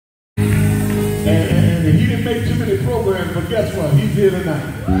And he didn't make too many programs, but guess what? He's here tonight.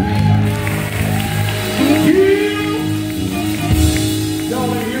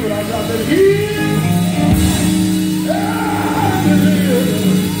 Y'all ain't hear what I was out there.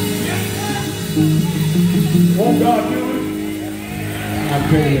 Won't God do it? I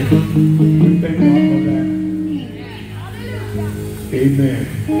tell you, we thank God for that. Amen.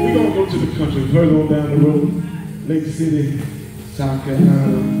 We're going to go to the country, further on down the road. Lake City, South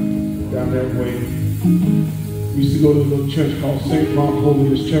Carolina, down that way. We used to go to a little church called St. Mark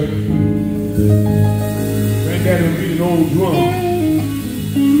Holiness Church. Granddaddy would beat an old drum.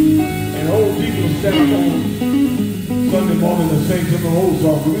 And old people would stand up on Sunday morning and sing some of the old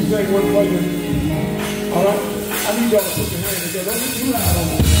songs. Can we sing one for you? All right? I need y'all to put your hands together. Don't be too loud on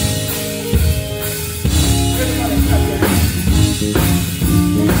that. Everybody clap your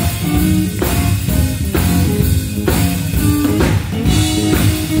hands.